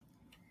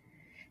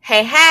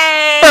Hey,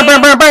 hey!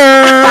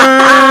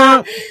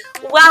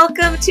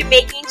 Welcome to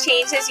Making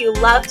Changes You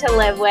Love to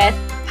Live With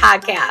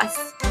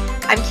podcast.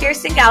 I'm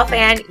Kirsten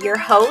Galfan, your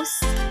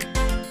host.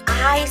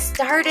 I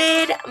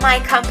started my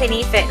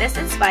company, Fitness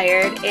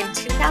Inspired, in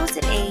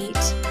 2008.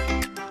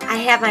 I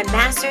have my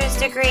master's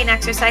degree in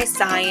exercise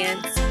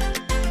science.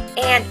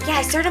 And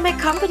I started my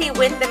company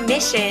with the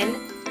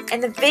mission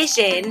and the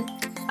vision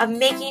of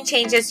making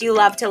changes you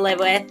love to live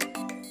with.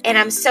 And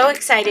I'm so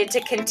excited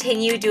to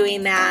continue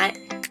doing that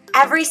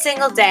every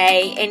single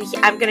day. And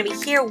I'm going to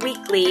be here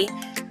weekly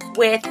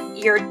with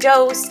your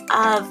dose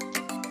of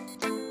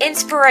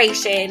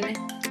inspiration,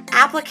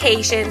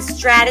 applications,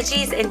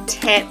 strategies, and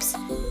tips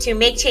to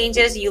make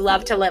changes you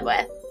love to live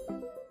with.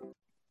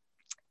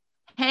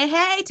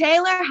 Hey,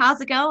 Taylor, how's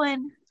it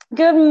going?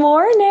 Good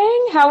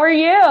morning. How are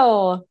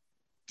you?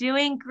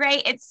 Doing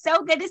great. It's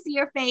so good to see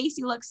your face.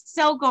 You look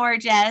so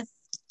gorgeous.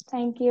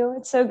 Thank you.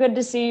 It's so good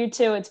to see you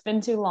too. It's been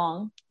too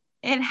long.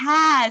 It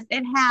has.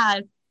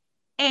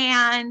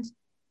 And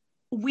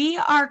we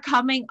are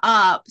coming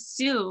up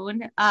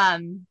soon.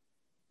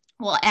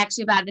 Well,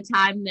 actually, by the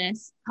time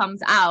this comes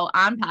out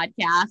on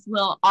podcast,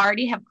 we'll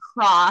already have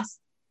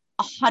crossed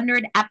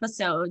 100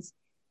 episodes.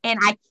 And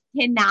I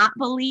cannot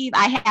believe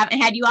I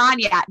haven't had you on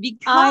yet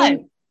because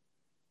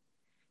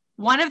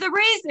one of the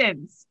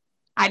reasons,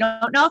 I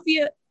don't know if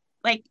you,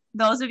 like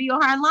those of you who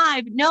are on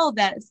live know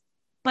this,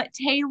 but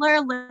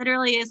Taylor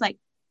literally is like,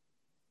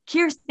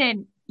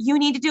 Kirsten, you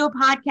need to do a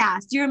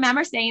podcast. Do you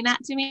remember saying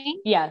that to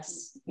me?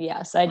 Yes,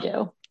 I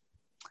do.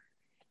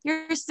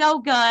 You're so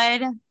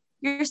good.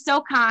 You're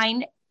so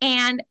kind.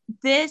 And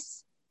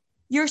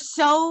you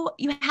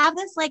have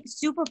this like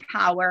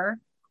superpower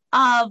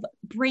of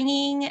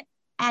bringing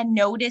and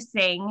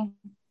noticing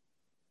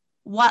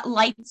what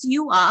lights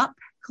you up,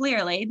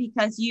 clearly,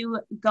 because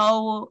you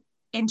go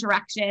in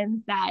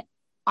directions that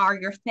are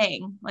your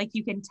thing, like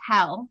you can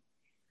tell.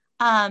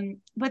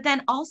 But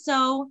then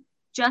also,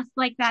 just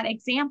like that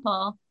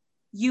example,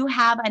 you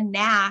have a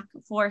knack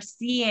for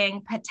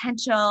seeing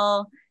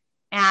potential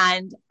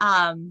and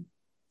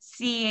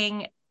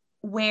seeing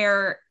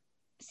where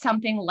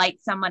something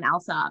lights someone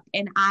else up.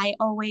 And I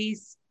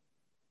always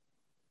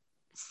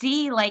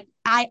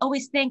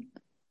think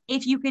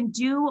if you can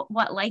do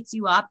what lights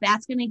you up,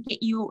 that's going to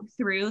get you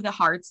through the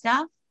hard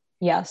stuff.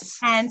 Yes.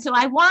 And so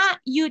I want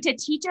you to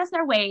teach us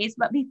our ways.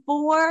 But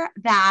before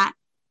that,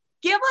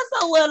 give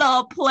us a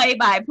little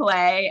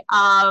play-by-play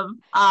of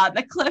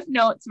the Cliff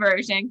Notes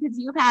version, because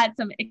you've had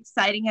some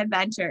exciting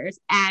adventures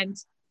and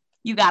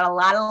you got a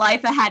lot of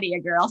life ahead of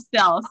you, girl,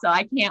 still. So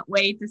I can't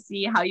wait to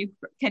see how you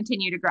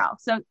continue to grow.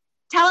 So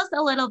tell us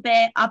a little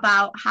bit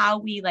about how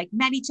we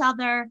met each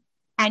other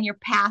and your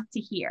path to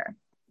here.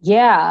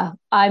 Yeah.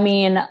 I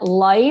mean,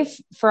 life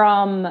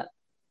from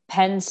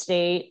Penn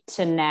State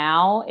to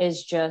now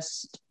is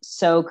just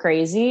so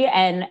crazy.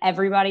 And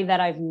everybody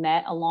that I've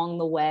met along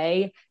the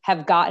way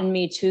have gotten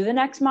me to the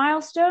next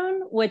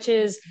milestone, which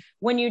is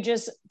when you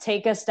just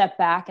take a step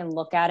back and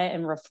look at it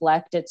and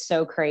reflect, it's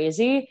so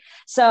crazy.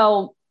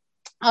 So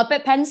up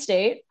at Penn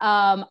State,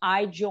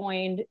 I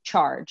joined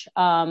Charge,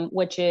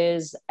 which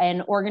is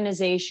an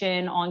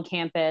organization on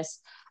campus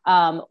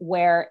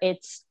where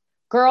it's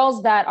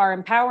girls that are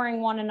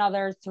empowering one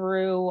another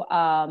through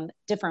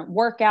different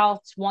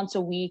workouts once a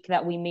week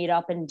that we meet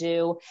up and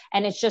do.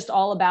 And it's just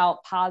all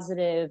about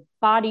positive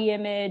body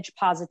image,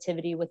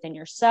 positivity within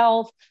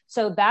yourself.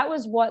 So that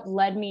was what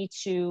led me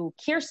to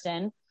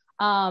Kirsten.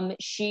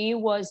 She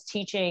was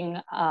teaching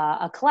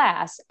a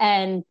class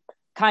and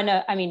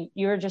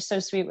you were just so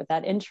sweet with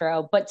that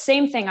intro, but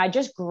same thing. I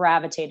just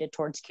gravitated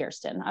towards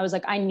Kirsten. I was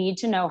like, I need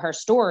to know her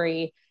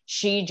story.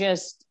 She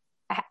just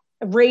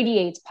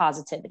radiates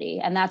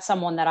positivity, and that's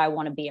someone that I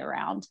want to be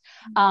around.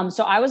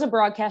 So I was a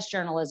broadcast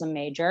journalism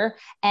major,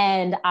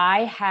 and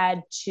I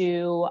had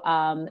to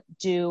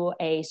do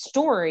a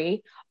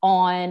story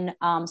on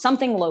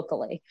something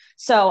locally.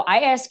 So I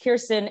asked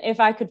Kirsten if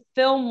I could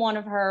film one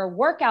of her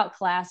workout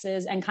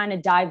classes and kind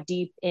of dive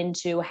deep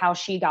into how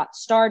she got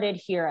started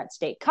here at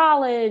State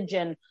College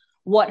and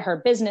what her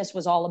business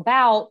was all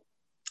about.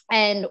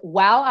 And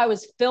while I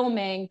was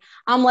filming,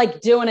 I'm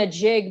like doing a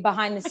jig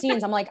behind the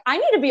scenes. I'm like, I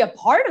need to be a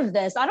part of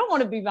this. I don't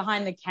want to be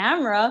behind the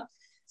camera.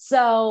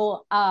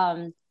 So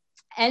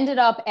ended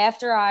up,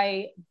 after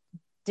I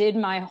did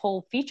my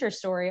whole feature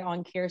story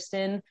on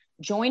Kirsten,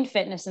 joined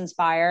Fitness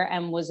Inspire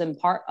and was a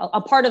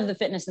part of the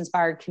Fitness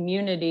Inspired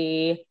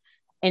community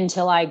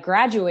until I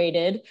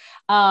graduated.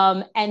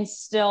 And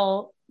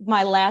still,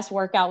 my last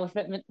workout with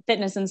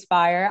Fitness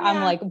Inspire, yeah.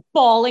 I'm like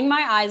bawling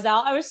my eyes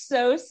out. I was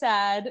so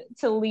sad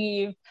to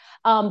leave,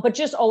 but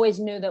just always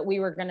knew that we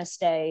were going to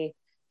stay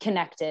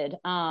connected.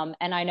 And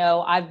I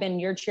know I've been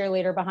your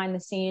cheerleader behind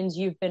the scenes.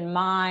 You've been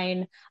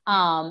mine.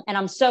 And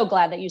I'm so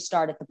glad that you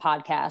started the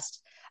podcast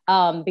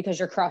because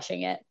you're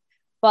crushing it.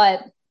 But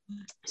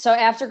so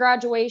after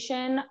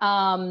graduation,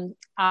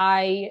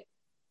 my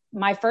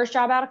first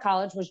job out of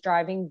college was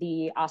driving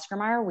the Oscar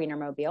Mayer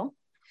Wienermobile.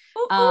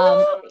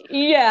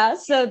 Yeah,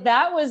 so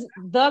that was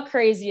the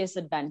craziest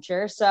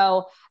adventure.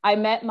 So I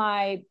met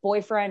my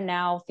boyfriend,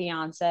 now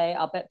fiance,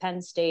 up at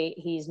Penn State.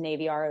 He's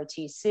Navy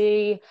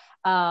ROTC.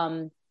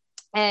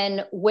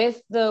 And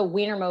with the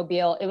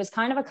Wienermobile, it was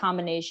kind of a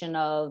combination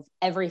of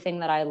everything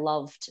that I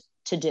loved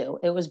to do.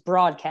 It was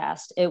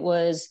broadcast, it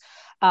was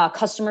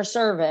customer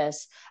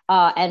service,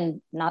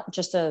 and not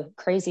just a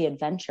crazy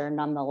adventure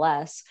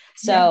nonetheless.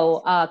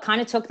 So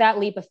kind of took that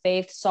leap of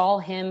faith, saw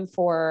him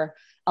for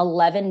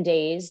 11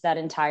 days that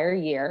entire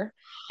year.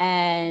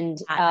 And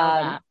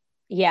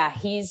yeah,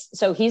 he's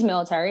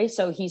military.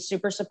 So he's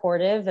super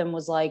supportive and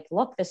was like,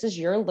 look, this is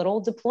your little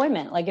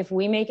deployment. Like if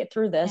we make it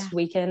through this,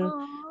 we can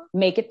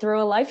make it through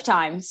a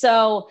lifetime.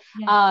 So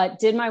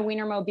did my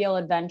Wienermobile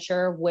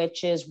adventure,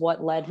 which is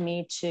what led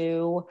me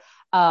to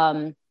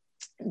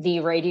the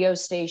radio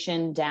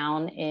station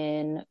down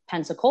in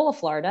Pensacola,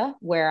 Florida,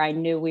 where I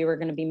knew we were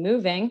going to be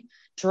moving.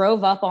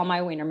 Drove up on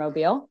my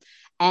Wienermobile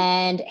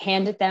and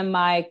handed them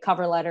my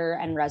cover letter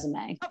and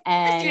resume.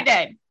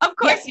 Of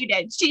course you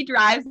did. She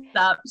drives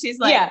up. She's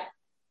like,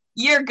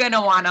 you're going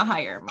to want to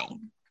hire me.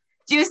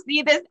 Do you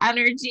see this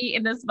energy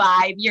in this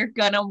vibe? You're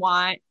going to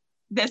want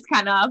this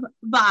kind of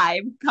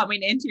vibe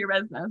coming into your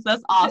business.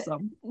 That's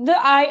awesome.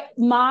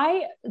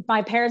 My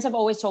parents have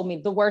always told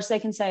me the worst they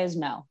can say is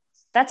no.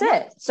 That's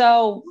it.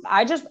 So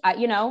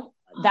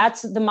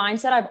that's the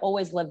mindset I've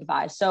always lived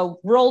by. So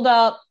rolled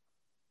up,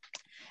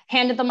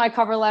 handed them my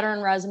cover letter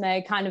and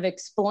resume, kind of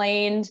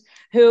explained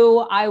who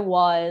I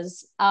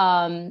was.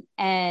 And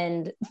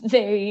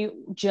they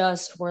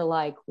just were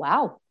like,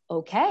 wow,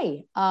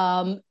 okay.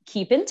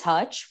 Keep in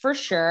touch for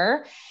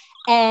sure.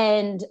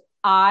 And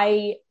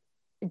I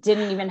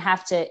didn't even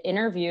have to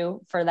interview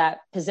for that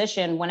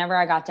position. Whenever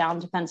I got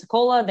down to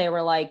Pensacola, they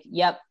were like,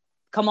 yep,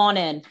 come on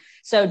in.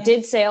 So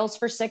did sales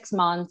for 6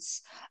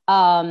 months,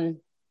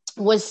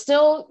 was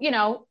still,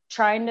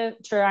 trying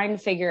to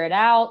figure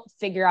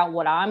out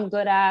what I'm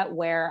good at,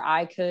 where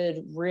I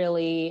could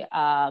really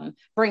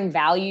bring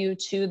value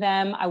to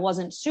them. I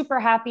wasn't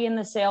super happy in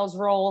the sales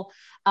role.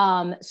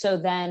 So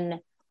then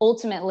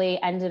ultimately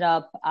ended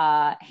up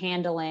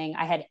handling,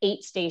 I had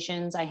 8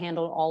 stations. I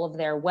handled all of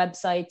their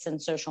websites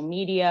and social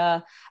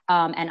media.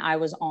 And I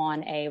was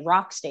on a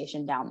rock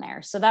station down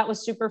there. So that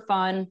was super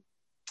fun.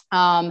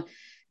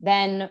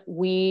 Then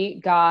we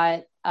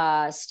got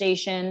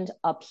stationed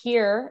up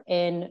here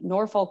in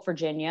Norfolk,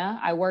 Virginia.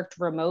 I worked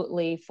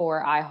remotely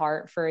for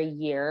iHeart for a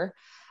year.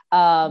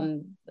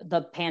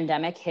 The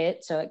pandemic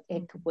hit, so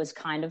it was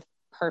kind of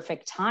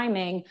perfect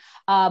timing.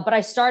 But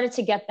I started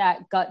to get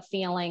that gut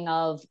feeling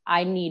of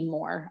I need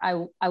more.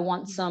 I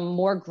want some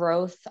more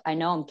growth. I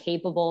know I'm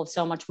capable of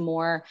so much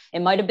more.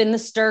 It might have been the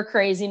stir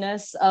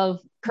craziness of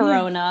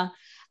Corona.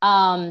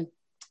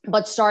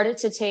 But started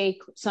to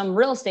take some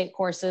real estate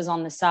courses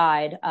on the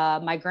side.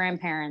 My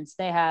grandparents,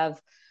 they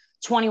have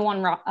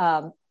 21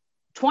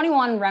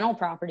 rental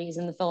properties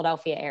in the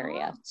Philadelphia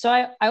area. So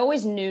I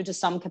always knew to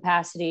some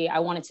capacity, I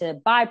wanted to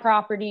buy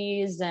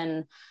properties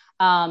and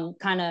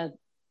kind of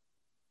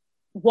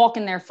walk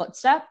in their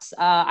footsteps.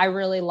 I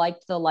really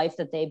liked the life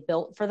that they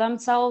built for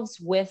themselves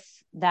with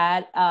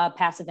that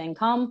passive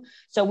income.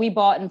 So we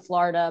bought in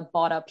Florida,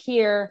 bought up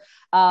here,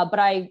 but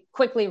I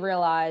quickly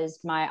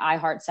realized my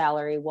iHeart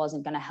salary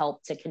wasn't going to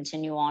help to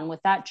continue on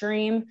with that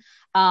dream.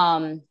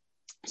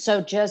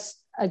 So just,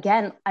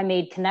 again, I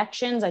made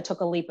connections. I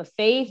took a leap of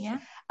faith.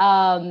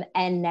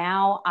 And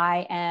now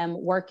I am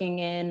working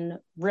in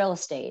real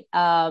estate.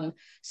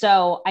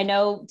 So I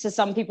know to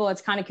some people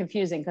it's kind of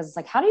confusing because it's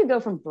like, how do you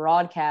go from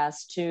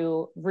broadcast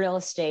to real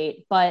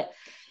estate? But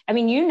I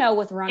mean,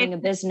 with running a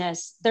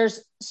business, there's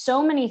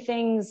so many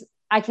things.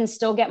 I can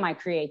still get my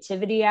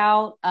creativity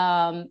out,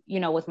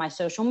 with my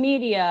social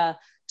media,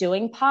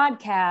 doing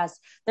podcasts.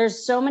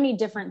 There's so many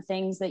different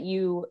things that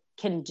you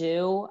can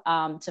do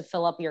to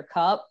fill up your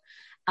cup.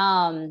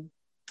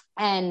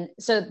 And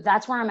so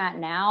that's where I'm at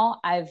now.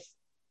 I've,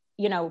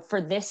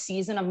 for this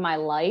season of my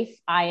life,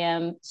 I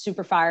am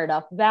super fired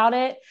up about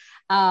it.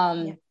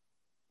 And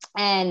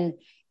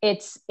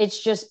it's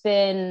just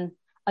been,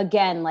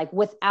 again, like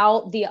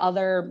without the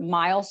other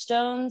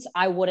milestones,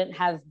 I wouldn't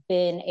have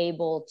been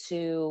able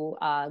to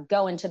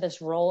go into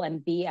this role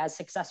and be as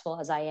successful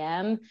as I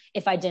am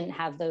if I didn't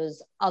have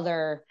those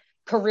other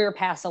career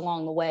paths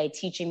along the way,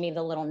 teaching me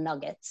the little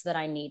nuggets that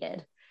I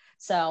needed.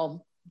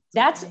 So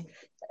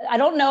I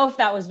don't know if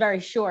that was very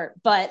short,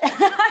 but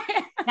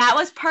that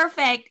was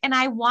perfect. And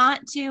I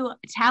want to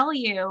tell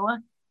you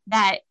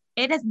that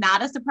it is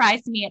not a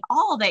surprise to me at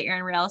all that you're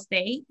in real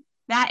estate.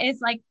 That is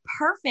like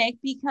perfect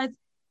because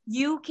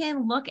you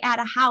can look at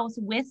a house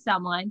with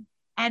someone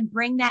and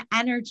bring that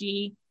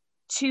energy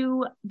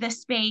to the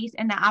space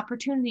and the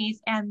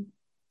opportunities and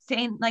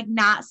saying, like,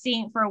 not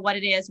seeing it for what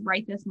it is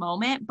right this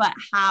moment, but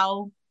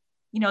how,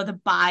 the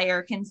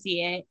buyer can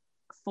see it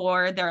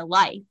for their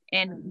life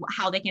and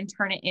how they can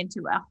turn it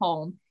into a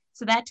home.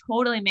 So that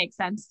totally makes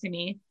sense to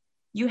me.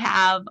 You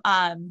have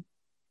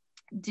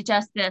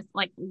just this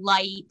like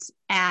light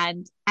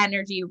and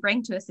energy you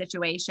bring to a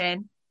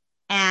situation,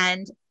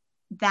 and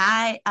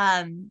that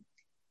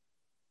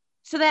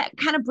so that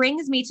kind of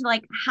brings me to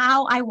like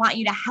how I want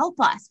you to help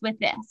us with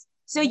this.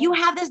 So you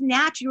have this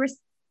natural,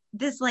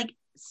 this like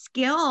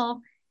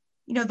skill,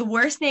 you know, the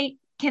worst they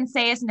can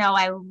say is no.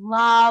 I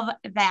love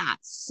that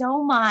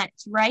so much.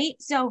 Right.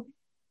 So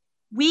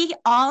we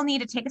all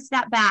need to take a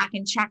step back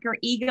and check our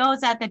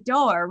egos at the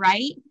door.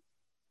 Right.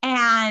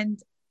 And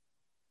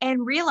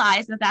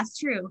realize that that's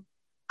true.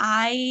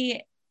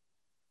 I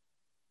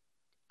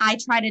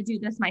try to do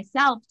this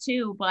myself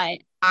too, but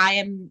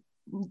I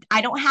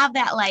don't have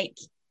that like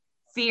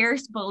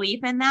fierce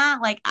belief in that.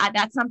 Like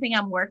that's something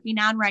I'm working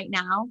on right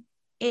now,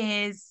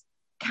 is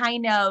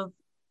kind of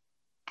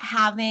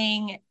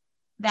having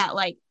that,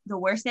 like the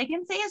worst they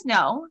can say is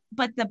no,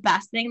 but the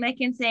best thing they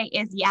can say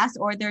is yes,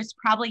 or there's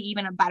probably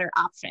even a better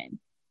option.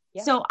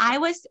 Yeah. So I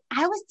was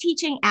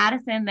teaching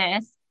Addison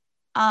this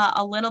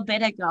a little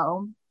bit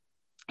ago.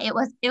 It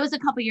was a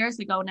couple years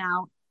ago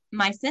now.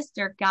 My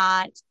sister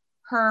got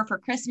her for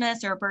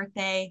Christmas or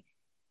birthday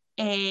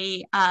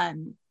a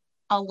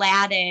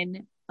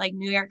Aladdin, like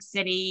New York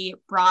City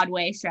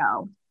Broadway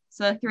show.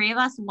 So the three of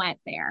us went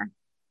there,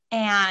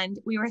 and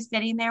we were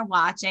sitting there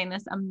watching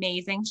this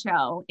amazing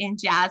show. And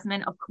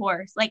Jasmine, of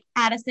course, like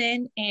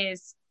Addison it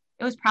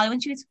was probably when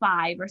she was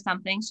 5 or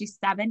something. She's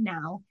 7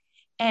 now.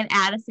 And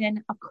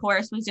Addison, of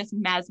course, was just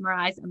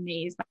mesmerized,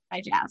 amazed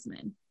by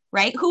Jasmine,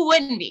 right? Who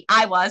wouldn't be?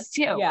 I was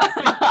too.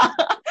 Yeah.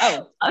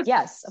 Oh,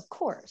 yes, of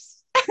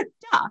course.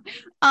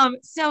 Yeah.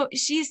 So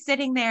she's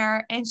sitting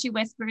there and she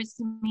whispers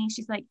to me,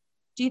 she's like,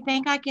 do you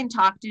think I can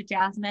talk to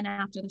Jasmine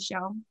after the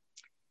show?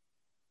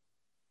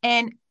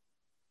 And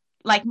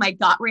like my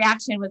gut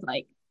reaction was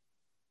like,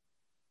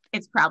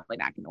 it's probably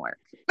not going to work.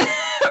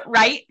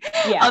 Right?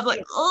 Yeah. I was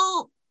like,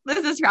 oh,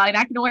 this is probably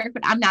not going to work,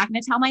 but I'm not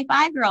going to tell my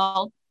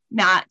 5-year-old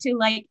not to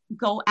like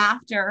go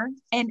after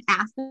and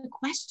ask the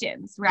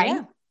questions. Right.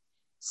 Yeah.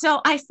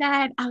 So I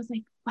was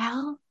like,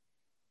 well,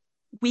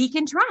 we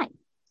can try.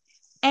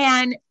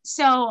 And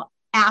so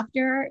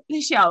after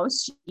the show,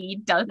 she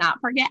does not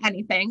forget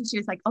anything. She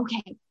was like,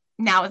 okay,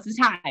 now is the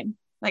time.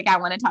 Like, I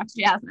want to talk to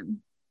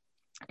Jasmine.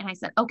 And I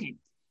said, okay,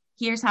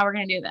 here's how we're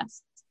going to do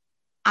this.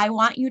 I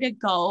want you to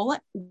go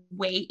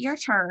wait your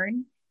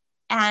turn,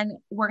 and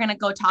we're going to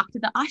go talk to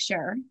the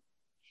usher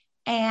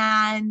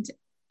and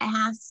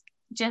ask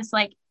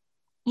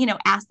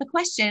the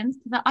questions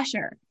to the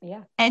usher.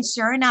 Yeah. And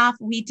sure enough,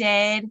 we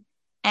did.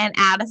 And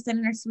Addison,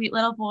 in her sweet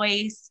little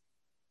voice,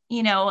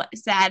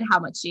 said how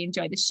much she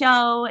enjoyed the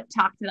show,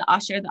 talked to the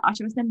usher. The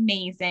usher was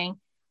amazing.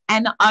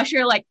 And the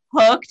usher like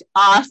hooked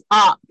us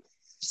up.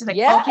 She's like,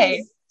 yes.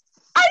 Okay,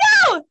 I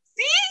know.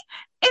 See?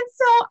 And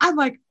so I'm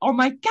like, oh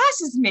my gosh,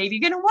 this may be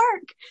going to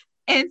work.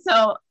 And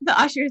so the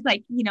usher is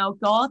like, go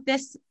out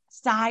this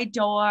side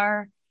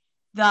door.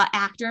 The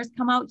actors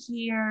come out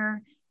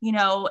here,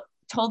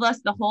 told us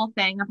the whole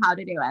thing of how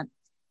to do it.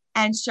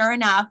 And sure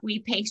enough, we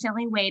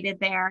patiently waited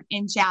there,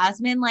 and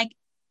Jasmine like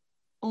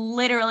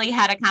literally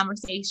had a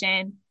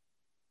conversation,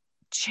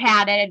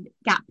 chatted,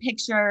 got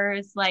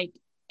pictures. Like,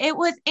 it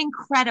was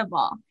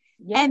incredible.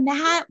 Yeah. And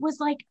that was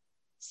like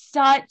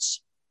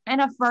such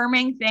an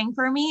affirming thing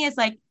for me, is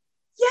like,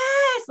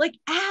 yes, like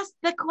ask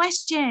the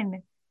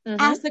question,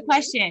 ask the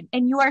question.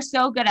 And you are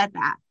so good at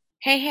that.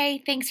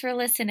 Hey, thanks for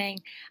listening.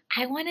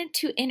 I wanted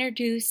to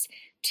introduce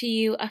to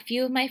you a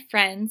few of my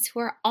friends who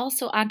are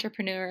also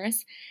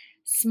entrepreneurs,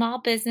 small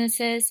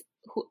businesses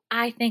who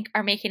I think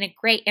are making a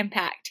great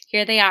impact.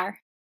 Here they are.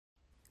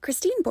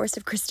 Christine Borst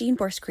of Christine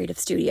Borst Creative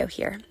Studio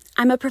here.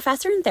 I'm a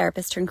professor and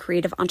therapist turned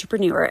creative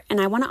entrepreneur,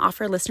 and I want to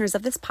offer listeners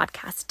of this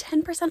podcast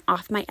 10%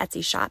 off my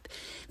Etsy shop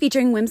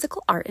featuring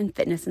whimsical art and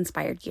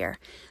fitness-inspired gear.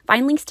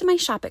 Find links to my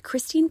shop at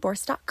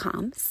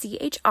christineborst.com,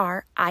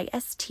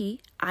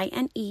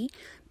 ChristIne,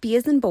 B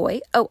as in boy,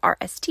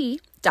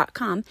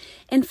 ORST.com,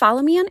 and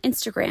follow me on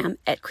Instagram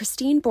at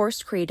Christine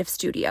Borst Creative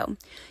Studio.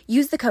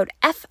 Use the code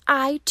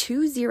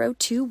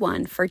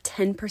FI2021 for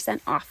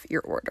 10% off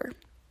your order.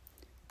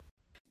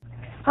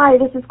 Hi,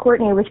 this is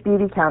Courtney with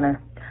Beauty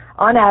Counter.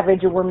 On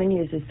average, a woman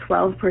uses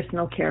 12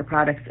 personal care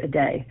products a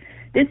day.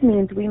 This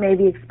means we may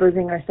be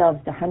exposing ourselves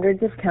to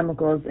hundreds of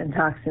chemicals and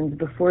toxins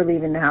before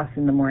leaving the house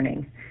in the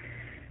morning.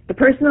 The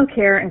personal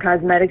care and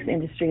cosmetics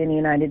industry in the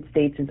United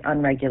States is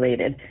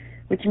unregulated,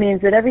 which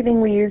means that everything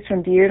we use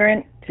from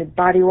deodorant to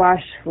body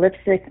wash,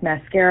 lipstick,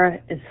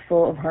 mascara is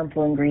full of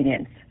harmful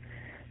ingredients.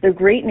 The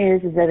great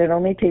news is that it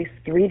only takes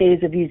 3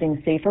 days of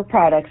using safer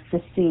products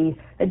to see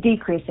a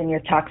decrease in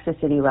your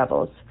toxicity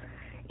levels.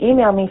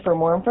 Email me for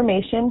more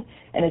information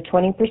and a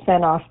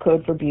 20% off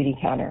code for Beauty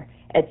Counter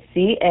at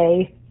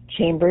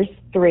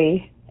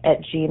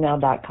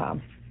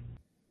cachambers3@gmail.com.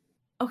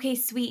 Okay,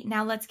 sweet.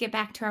 Now let's get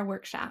back to our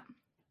workshop.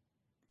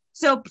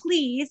 So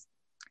please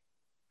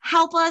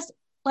help us.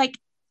 Like,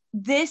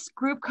 this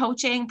group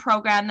coaching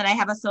program that I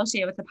have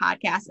associated with the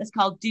podcast is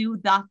called Do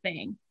the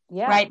Thing,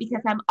 right?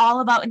 Because I'm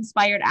all about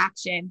inspired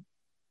action.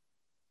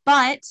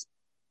 But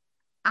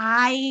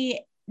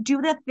I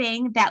do the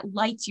thing that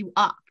lights you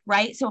up,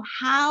 right? So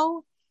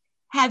how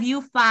have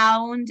you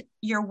found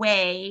your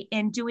way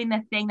in doing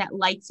the thing that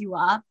lights you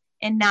up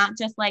and not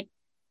just like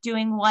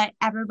doing what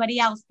everybody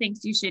else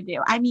thinks you should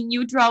do. I mean,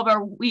 you drove a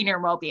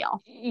Wienermobile.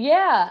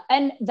 Yeah.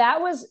 And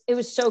it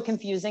was so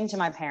confusing to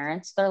my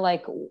parents. They're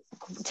like,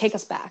 take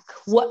us back.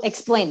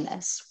 Explain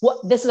this.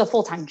 This is a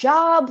full-time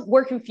job.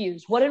 We're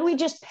confused. What did we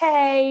just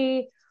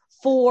pay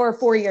for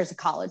 4 years of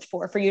college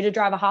for you to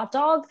drive a hot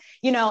dog,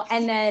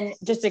 and then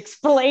just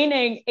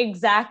explaining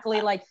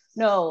exactly like,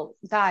 no,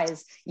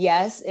 guys,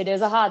 yes, it is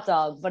a hot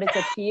dog, but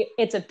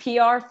it's a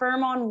PR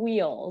firm on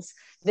wheels.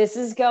 This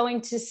is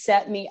going to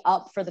set me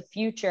up for the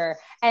future.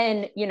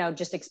 And,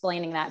 just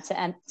explaining that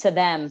to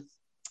them.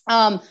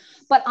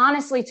 But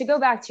honestly, to go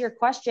back to your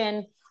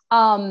question,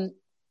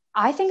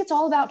 I think it's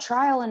all about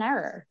trial and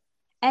error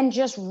and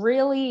just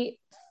really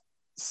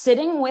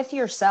sitting with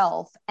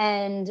yourself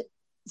and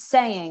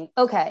saying,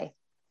 okay,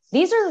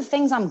 these are the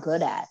things I'm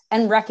good at,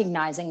 and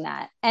recognizing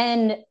that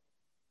and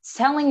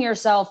telling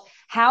yourself,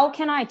 how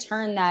can I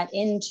turn that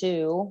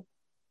into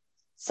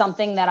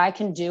something that I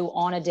can do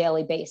on a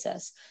daily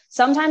basis?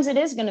 Sometimes it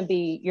is going to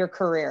be your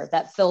career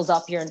that fills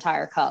up your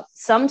entire cup.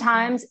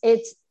 Sometimes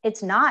it's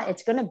not.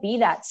 It's going to be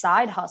that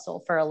side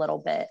hustle for a little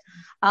bit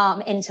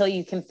until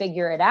you can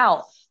figure it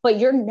out. But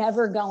you're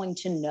never going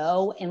to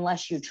know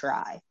unless you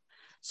try.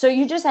 So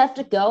you just have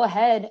to go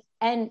ahead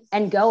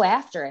and go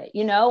after it.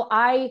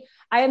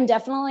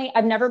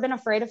 I've never been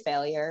afraid of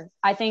failure.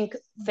 I think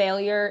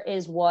failure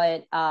is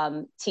what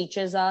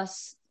teaches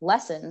us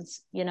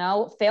lessons,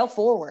 fail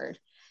forward.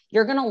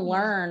 You're going to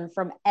learn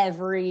from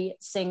every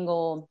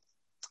single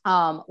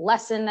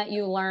lesson that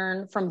you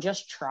learn from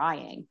just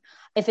trying.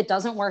 If it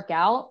doesn't work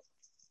out,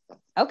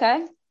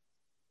 okay,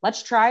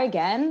 let's try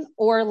again,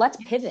 or let's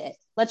pivot.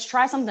 Let's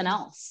try something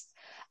else.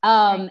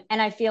 And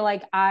I feel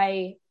like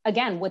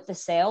again, with the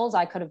sales,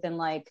 I could have been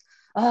like,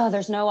 oh,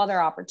 there's no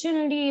other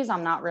opportunities.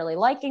 I'm not really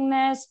liking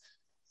this.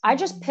 I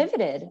just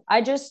pivoted.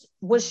 I just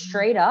was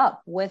straight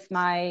up with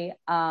my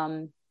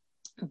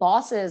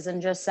bosses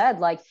and just said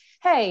like,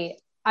 hey,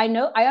 I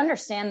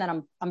understand that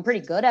I'm pretty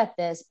good at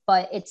this,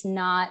 but it's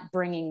not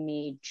bringing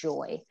me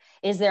joy.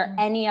 Is there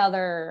any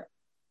other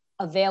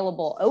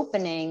available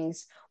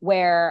openings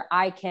where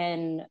I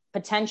can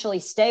potentially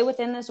stay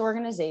within this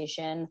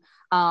organization?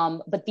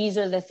 But these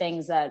are the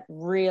things that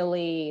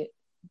really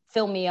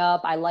fill me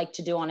up. I like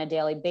to do on a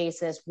daily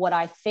basis, what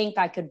I think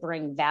I could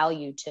bring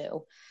value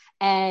to.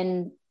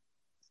 And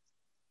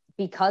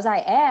because I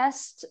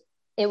asked,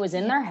 it was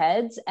in their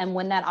heads. And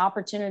when that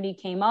opportunity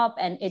came up,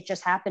 and it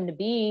just happened to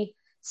be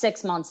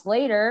 6 months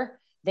later,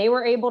 they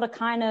were able to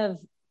kind of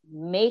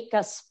make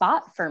a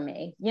spot for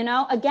me.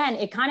 Again,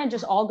 it kind of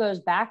just all goes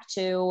back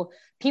to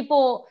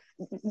people.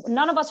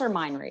 None of us are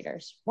mind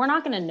readers. We're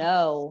not going to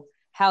know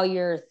how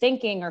you're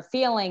thinking or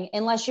feeling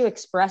unless you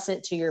express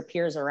it to your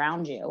peers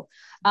around you.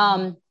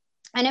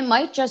 And it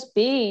might just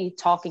be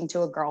talking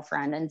to a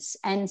girlfriend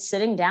and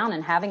sitting down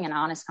and having an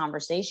honest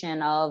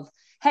conversation of,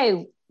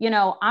 hey,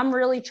 I'm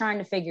really trying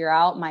to figure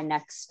out my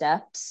next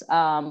steps,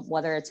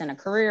 whether it's in a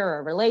career or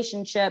a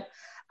relationship.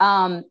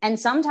 And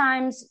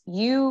sometimes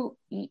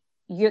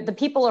the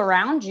people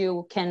around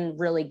you can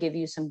really give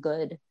you some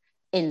good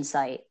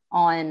insight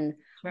on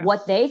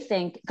what they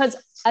think. Because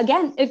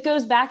again, it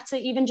goes back to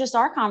even just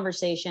our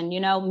conversation,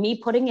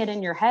 me putting it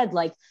in your head,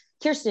 like,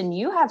 Kirsten,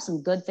 you have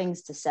some good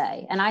things to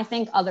say, and I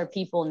think other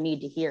people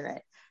need to hear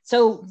it.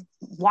 So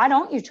why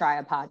don't you try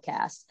a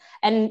podcast?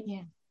 And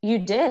you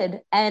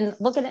did. And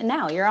look at it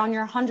now, you're on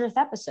your 100th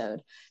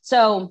episode.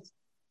 So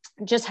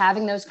just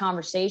having those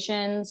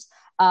conversations,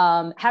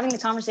 having the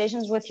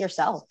conversations with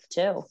yourself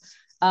too.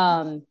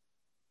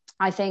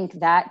 I think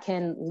that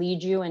can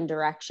lead you in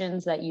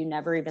directions that you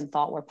never even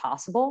thought were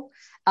possible.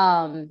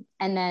 And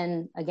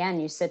then again,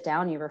 you sit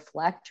down, you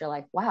reflect, you're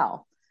like,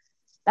 wow,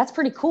 that's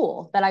pretty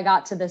cool that I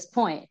got to this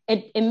point.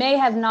 It may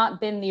have not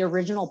been the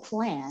original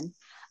plan,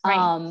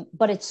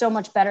 but it's so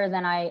much better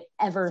than I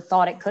ever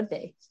thought it could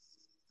be.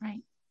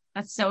 Right.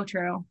 That's so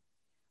true.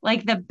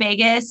 Like the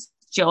biggest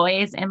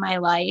joys in my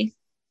life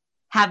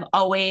have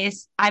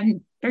always,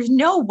 there's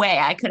no way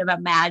I could have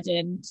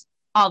imagined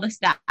all the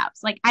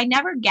steps. Like I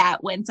never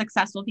get when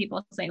successful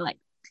people say like,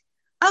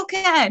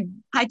 okay,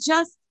 I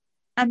just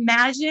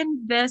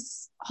imagined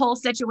this whole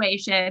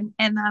situation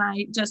and then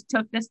I just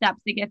took the steps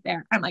to get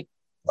there. I'm like,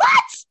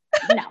 what?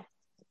 No.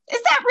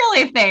 Is that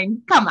really a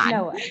thing? Come on.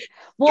 No way.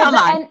 Well, come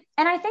on.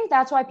 And I think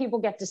that's why people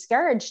get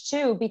discouraged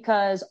too,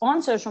 because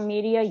on social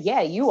media,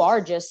 you are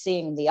just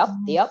seeing the up,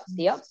 the up,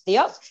 the up, the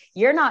up.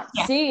 You're not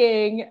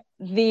seeing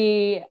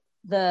the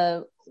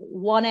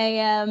 1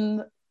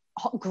 a.m.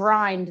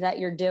 grind that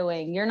you're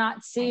doing. You're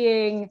not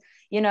seeing,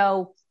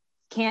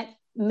 can't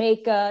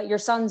make your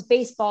son's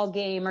baseball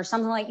game or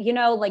something like,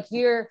 like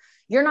you're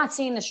not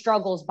seeing the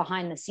struggles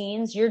behind the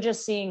scenes. You're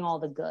just seeing all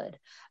the good.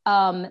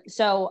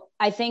 So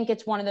I think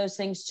it's one of those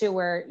things too,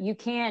 where you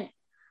can't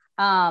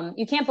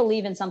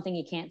believe in something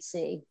you can't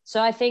see.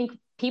 So I think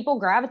people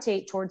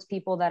gravitate towards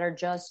people that are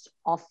just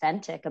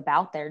authentic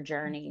about their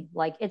journey.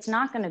 Like it's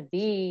not going to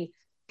be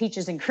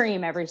peaches and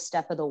cream every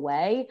step of the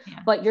way,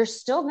 but you're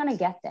still going to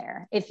get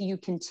there if you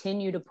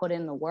continue to put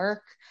in the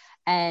work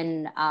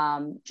and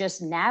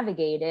just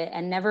navigate it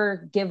and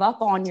never give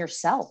up on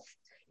yourself.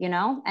 you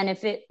know? And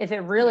if it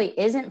really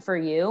isn't for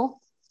you,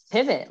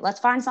 pivot. Let's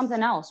find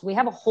something else. We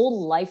have a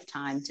whole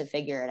lifetime to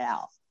figure it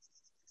out.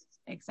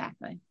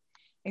 Exactly.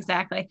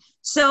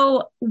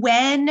 So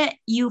when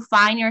you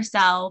find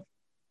yourself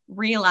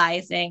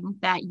realizing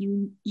that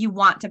you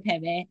want to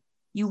pivot,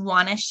 you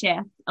want to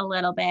shift a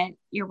little bit,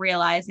 you're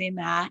realizing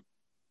that,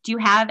 do you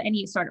have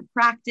any sort of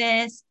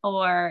practice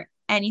or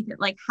anything?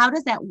 Like, how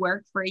does that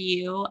work for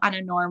you on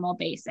a normal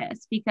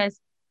basis? Because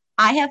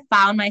I have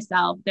found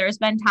myself, there's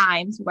been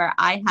times where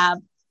I have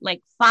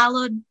like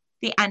followed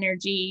the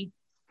energy,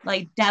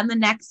 like done the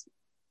next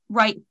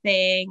right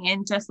thing,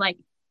 and just like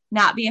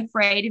not be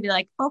afraid to be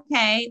like,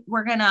 okay,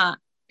 we're gonna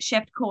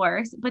shift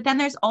course. But then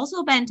there's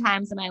also been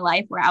times in my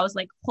life where I was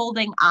like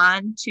holding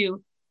on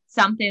to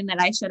something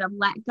that I should have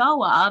let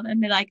go of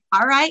and be like,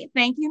 all right,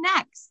 thank you,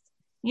 next.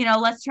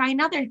 Let's try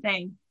another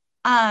thing.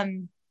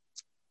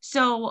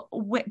 So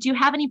do you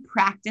have any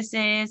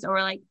practices,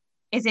 or like,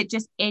 is it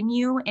just in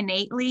you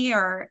innately,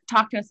 or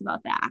talk to us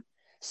about that?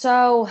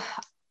 So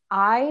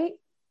I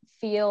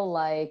feel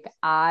like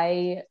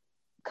I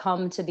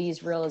come to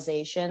these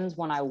realizations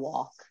when I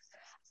walk.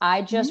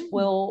 I just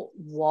will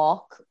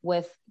walk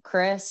with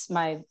Chris,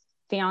 my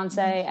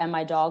fiance, and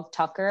my dog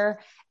Tucker,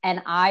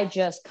 and I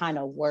just kind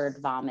of word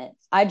vomit.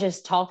 I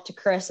just talk to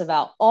Chris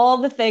about all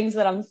the things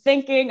that I'm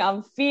thinking,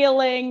 I'm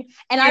feeling.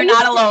 And You're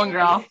not alone,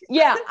 girl.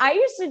 Yeah. I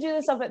used to do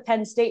this up at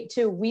Penn State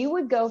too. We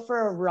would go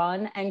for a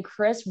run and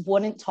Chris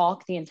wouldn't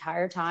talk the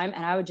entire time.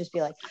 And I would just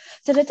be like,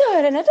 and this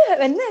and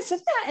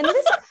that and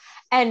this.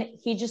 And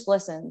he just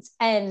listens.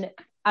 And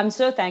I'm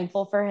so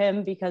thankful for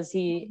him because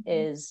he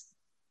is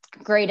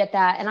great at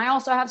that. And I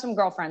also have some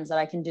girlfriends that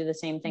I can do the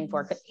same thing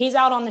for. He's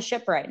out on the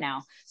ship right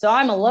now, so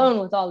I'm alone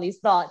with all these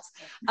thoughts.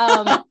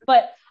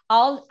 But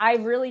I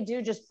really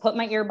do just put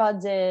my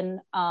earbuds in,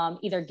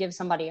 either give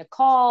somebody a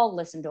call,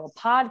 listen to a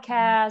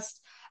podcast,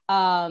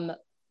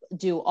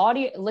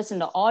 listen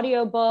to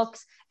audiobooks,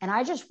 and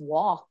I just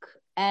walk.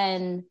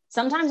 And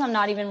sometimes I'm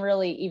not even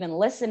really even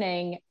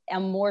listening.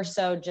 I'm more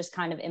so just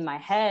kind of in my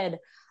head.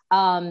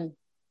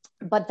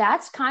 But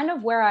that's kind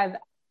of where I've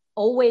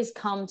always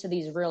come to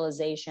these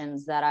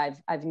realizations that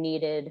I've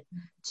needed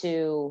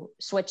to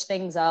switch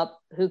things up.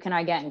 Who can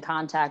I get in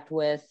contact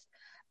with?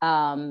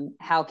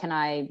 How can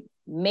I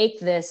make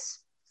this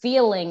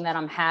feeling that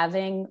I'm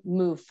having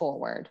move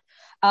forward?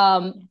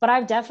 But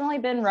I've definitely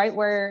been right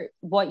where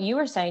what you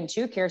were saying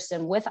too,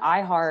 Kirsten, with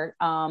iHeart,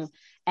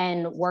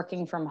 and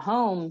working from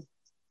home.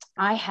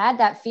 I had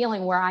that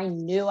feeling where I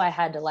knew I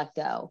had to let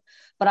go,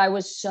 but I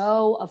was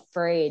so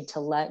afraid to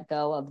let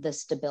go of the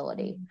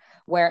stability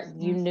where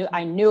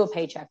I knew a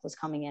paycheck was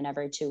coming in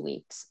every 2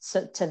 weeks.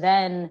 So to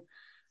then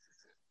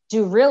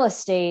do real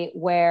estate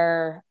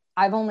where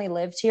I've only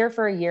lived here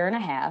for 1.5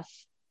 years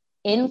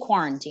in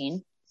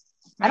quarantine.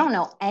 I don't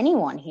know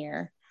anyone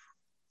here.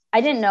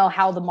 I didn't know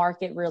how the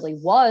market really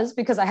was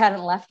because I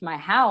hadn't left my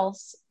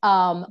house.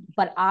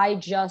 But I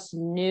just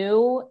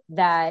knew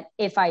that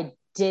if I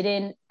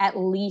didn't at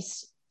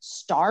least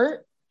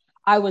start,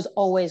 I was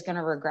always going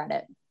to regret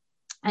it.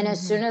 And as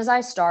soon as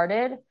I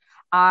started,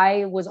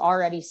 I was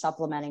already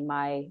supplementing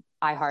my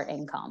iHeart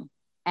income.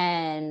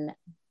 And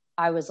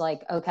I was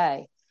like,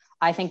 okay,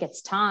 I think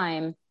it's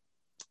time.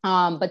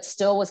 But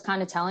still was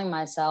kind of telling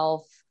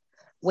myself,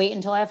 wait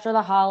until after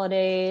the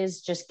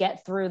holidays, just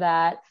get through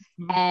that.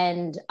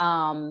 And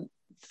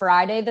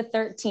Friday the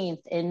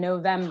 13th in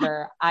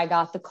November, I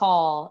got the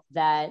call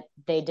that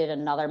they did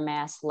another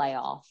mass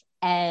layoff.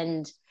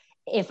 And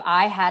if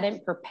I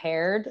hadn't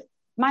prepared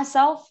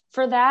myself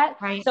for that,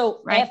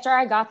 after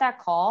I got that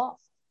call,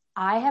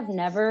 I have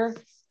never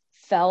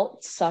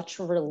felt such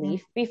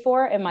relief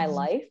before in my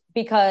life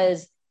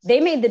because they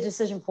made the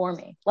decision for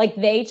me. Like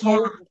they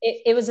told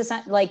it was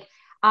like,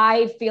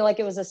 I feel like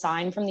it was a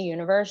sign from the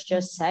universe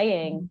just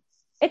saying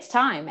it's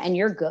time and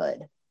you're good.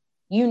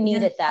 You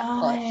needed that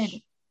push.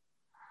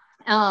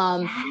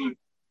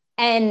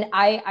 And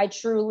I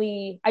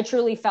truly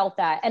felt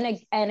that.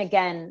 And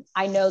again,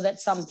 I know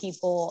that some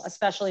people,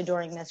 especially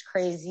during this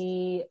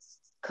crazy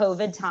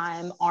COVID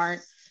time,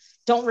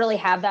 don't really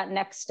have that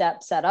next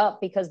step set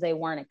up because they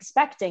weren't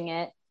expecting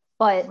it,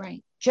 but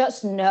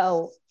just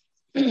know,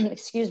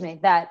 excuse me,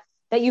 that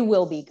you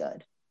will be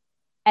good.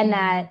 And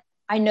that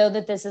I know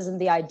that this isn't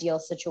the ideal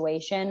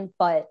situation,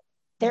 but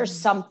there's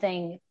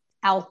something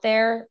out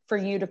there for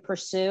you to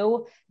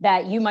pursue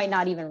that you might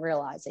not even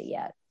realize it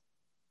yet.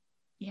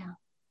 Yeah.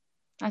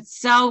 That's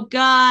so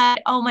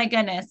good. Oh my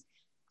goodness.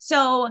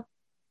 So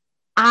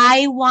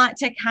I want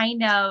to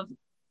kind of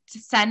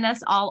send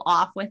us all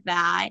off with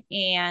that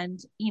and,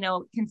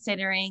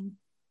 considering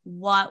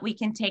what we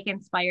can take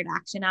inspired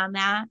action on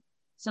that.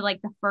 So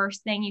like the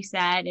first thing you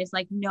said is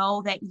like,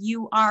 know that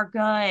you are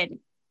good.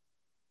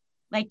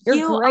 Like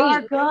you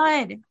are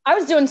good. I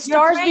was doing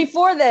stars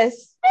before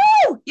this.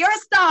 Woo! You're a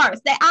star.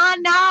 Say, I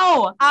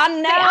know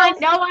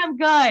I'm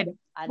good.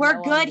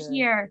 We're good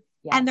here.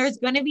 Yes. And there's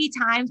going to be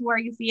times where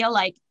you feel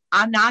like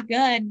I'm not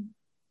good.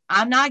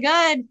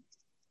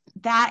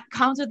 That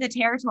comes with the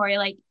territory.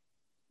 Like,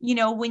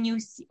 when you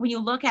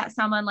look at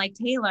someone like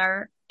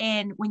Taylor,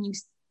 and when you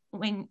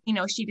when,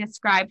 she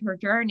described her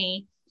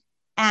journey.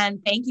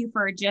 And thank you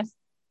for just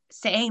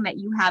saying that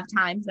you have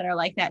times that are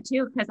like that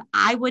too, because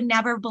I would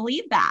never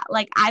believe that.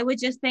 Like, I would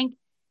just think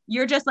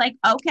you're just like,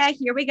 okay,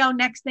 here we go.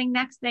 Next thing.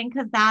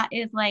 Because that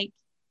is like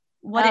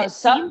what it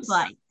seems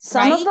like.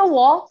 Some of the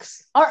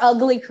walks are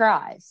ugly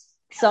cries.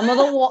 Some of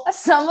the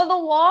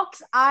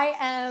walks I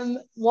am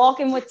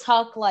walking with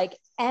Tuck like,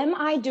 am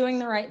I doing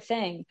the right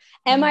thing?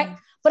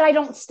 But I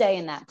don't stay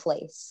in that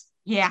place.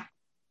 Yeah.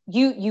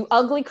 You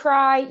ugly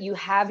cry, you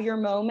have your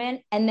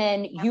moment, and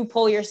then you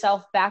pull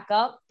yourself back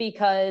up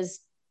because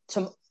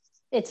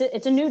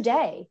it's a new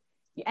day.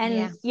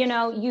 And,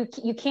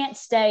 you can't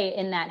stay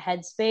in that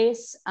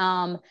headspace.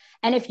 And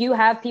if you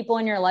have people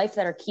in your life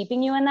that are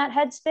keeping you in that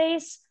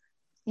headspace,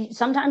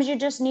 sometimes you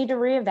just need to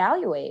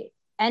reevaluate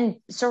and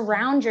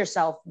surround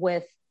yourself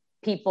with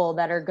people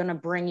that are going to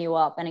bring you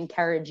up and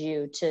encourage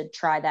you to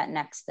try that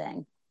next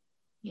thing.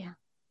 Yeah,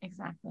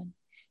 exactly.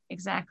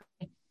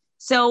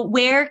 So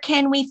where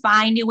can we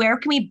find you? Where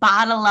can we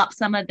bottle up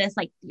some of this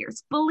like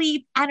fierce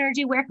belief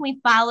energy? Where can we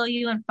follow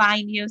you and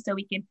find you so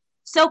we can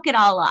soak it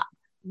all up?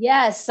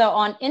 Yes. So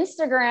on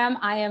Instagram,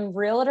 I am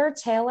Realtor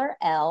Taylor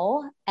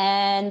L,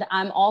 and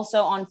I'm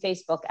also on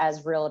Facebook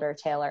as Realtor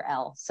Taylor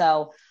L.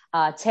 So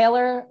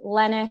Taylor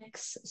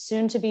Lennox,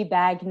 soon to be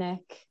Bagnick.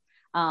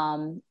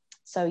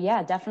 So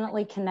yeah,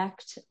 definitely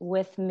connect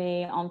with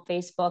me on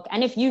Facebook.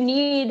 And if you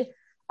need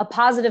a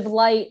positive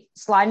light,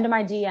 slide into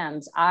my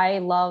DMs. I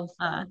love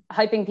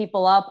hyping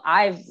people up.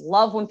 I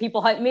love when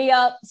people hype me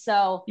up.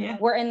 So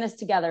we're in this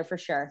together for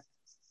sure.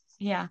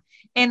 Yeah.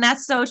 And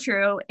that's so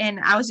true. And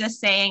I was just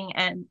saying,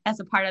 and as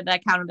a part of the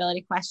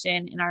accountability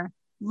question in our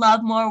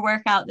Love More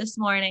workout this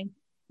morning,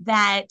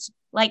 that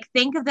like,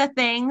 think of the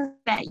things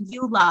that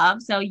you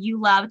love. So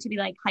you love to be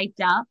like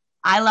hyped up.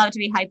 I love to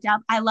be hyped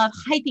up. I love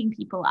hyping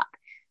people up.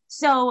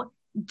 So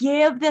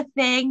give the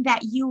thing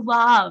that you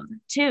love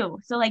too.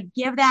 So like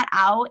give that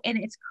out, and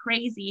it's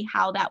crazy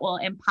how that will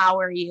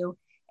empower you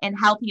and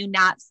help you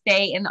not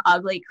stay in the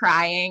ugly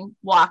crying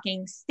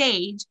walking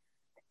stage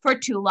for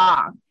too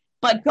long.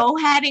 But go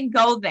ahead and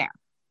go there.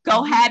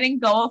 Go ahead and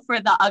go for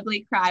the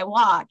ugly cry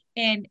walk.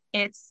 And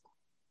it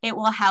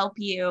will help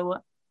you,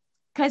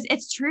 because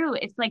it's true.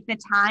 It's like the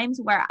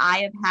times where I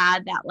have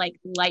had that like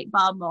light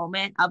bulb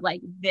moment of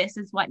like, this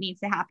is what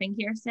needs to happen,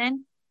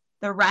 Kirsten.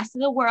 The rest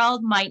of the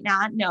world might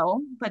not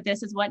know, but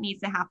this is what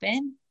needs to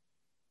happen.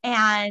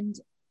 And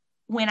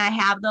when I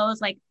have those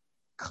like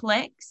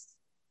clicks,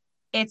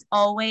 it's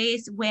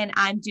always when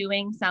I'm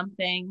doing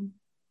something,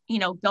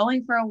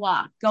 going for a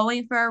walk,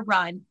 going for a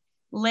run,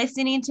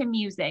 listening to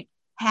music,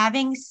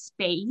 having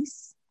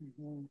space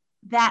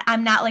that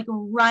I'm not like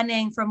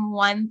running from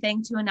one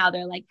thing to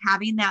another, like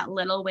having that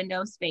little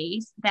window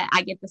space that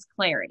I get this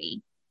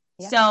clarity.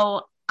 Yeah.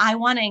 So I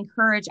want to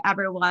encourage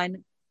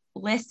everyone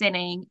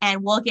listening,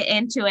 and we'll get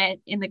into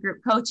it in the group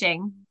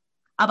coaching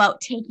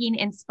about taking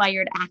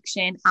inspired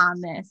action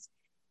on this,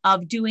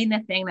 of doing the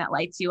thing that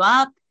lights you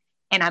up.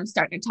 And I'm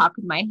starting to talk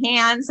with my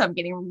hands. So I'm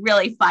getting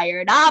really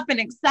fired up and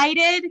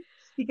excited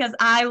because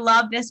I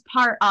love this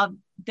part of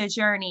the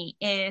journey,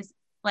 is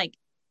like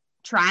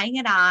trying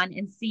it on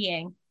and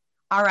seeing,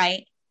 all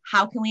right,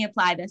 how can we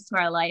apply this to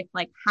our life?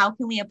 Like, how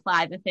can we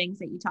apply the things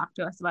that you talked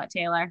to us about,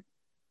 Taylor?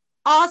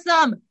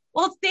 Awesome.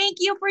 Well, thank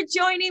you for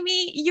joining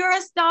me. You're a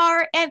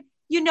star. And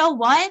you know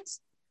what?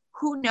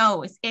 Who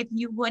knows if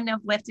you wouldn't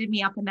have lifted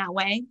me up in that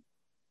way?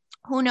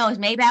 Who knows?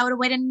 Maybe I would have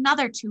waited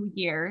another 2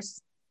 years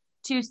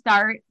to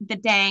start the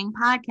dang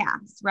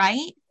podcast,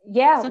 right?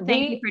 Yeah. So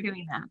thank you for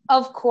doing that.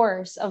 Of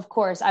course.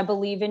 I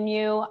believe in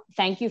you.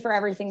 Thank you for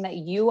everything that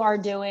you are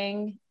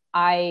doing.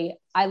 I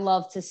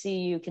love to see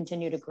you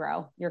continue to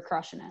grow. You're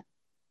crushing it.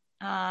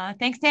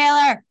 Thanks,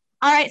 Taylor.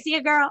 All right. See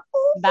you, girl.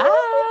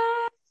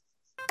 Bye.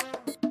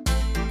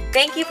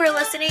 Thank you for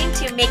listening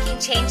to Making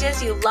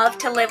Changes You Love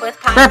to Live With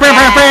podcast.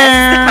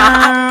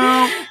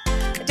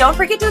 Don't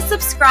forget to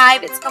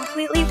subscribe. It's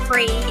completely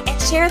free. And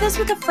share this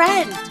with a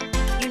friend.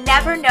 You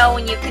never know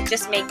when you could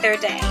just make their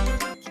day.